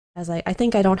I was like, I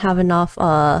think I don't have enough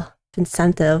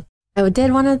incentive. I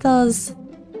did one of those.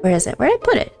 Where is it? Where did I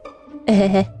put it?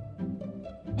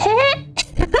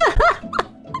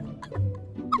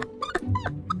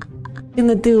 I'm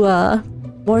gonna do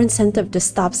more incentive to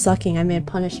stop sucking. I made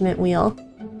punishment wheel.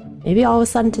 Maybe all of a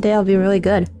sudden today I'll be really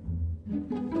good.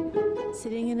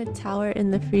 Sitting in a tower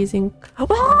in the freezing.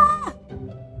 Ah!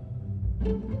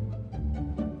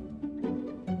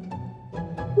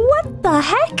 What the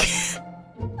heck?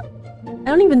 I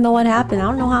don't even know what happened. I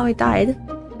don't know how I died.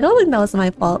 I don't think that was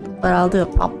my fault, but I'll do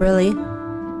it properly.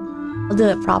 I'll do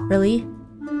it properly.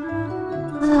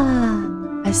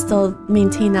 I still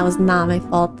maintain that was not my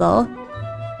fault though.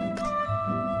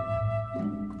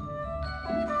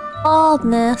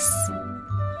 Baldness.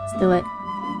 Let's do it.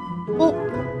 Oh,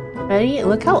 ready?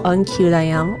 Look how uncute I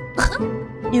am.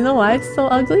 You know why it's so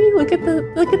ugly? Look at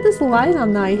this line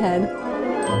on my head.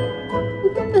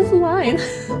 Look at this line.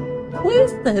 What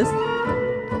is this?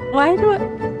 Why do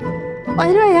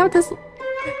I have this?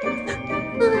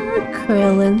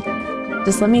 Krillin.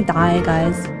 Just let me die,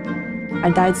 guys. I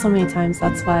died so many times,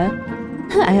 that's why.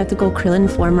 I have to go Krillin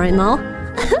form right now.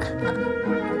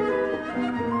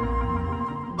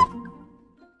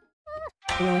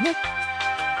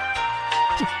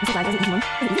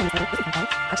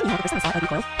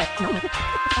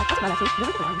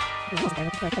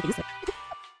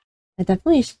 I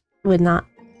definitely would not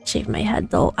shave my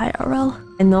head though, IRL.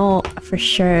 I know for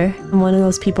sure I'm one of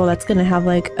those people that's gonna have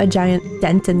like a giant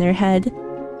dent in their head.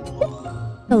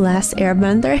 The last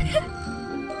airbender.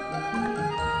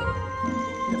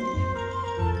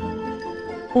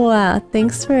 Wow,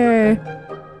 thanks for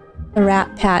the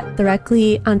rat pat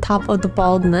directly on top of the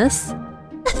baldness.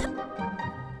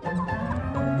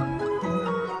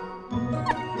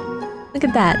 Look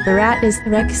at that, the rat is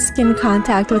direct skin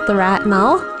contact with the rat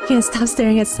now. Can't stop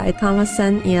staring at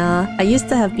Saitama-sen. Yeah, I used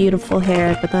to have beautiful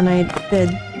hair, but then I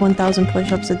did 1,000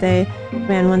 push-ups a day,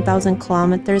 ran 1,000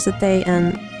 kilometers a day,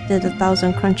 and did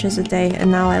 1,000 crunches a day,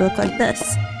 and now I look like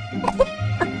this.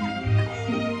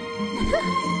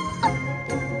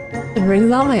 It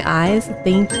brings out my eyes.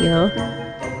 Thank you.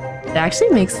 It actually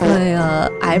makes my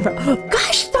eyebrow. Oh,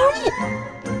 gosh darn it!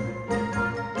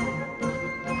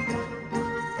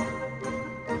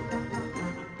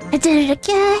 I did it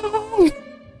again!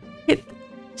 It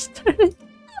started.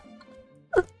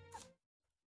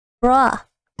 Bruh.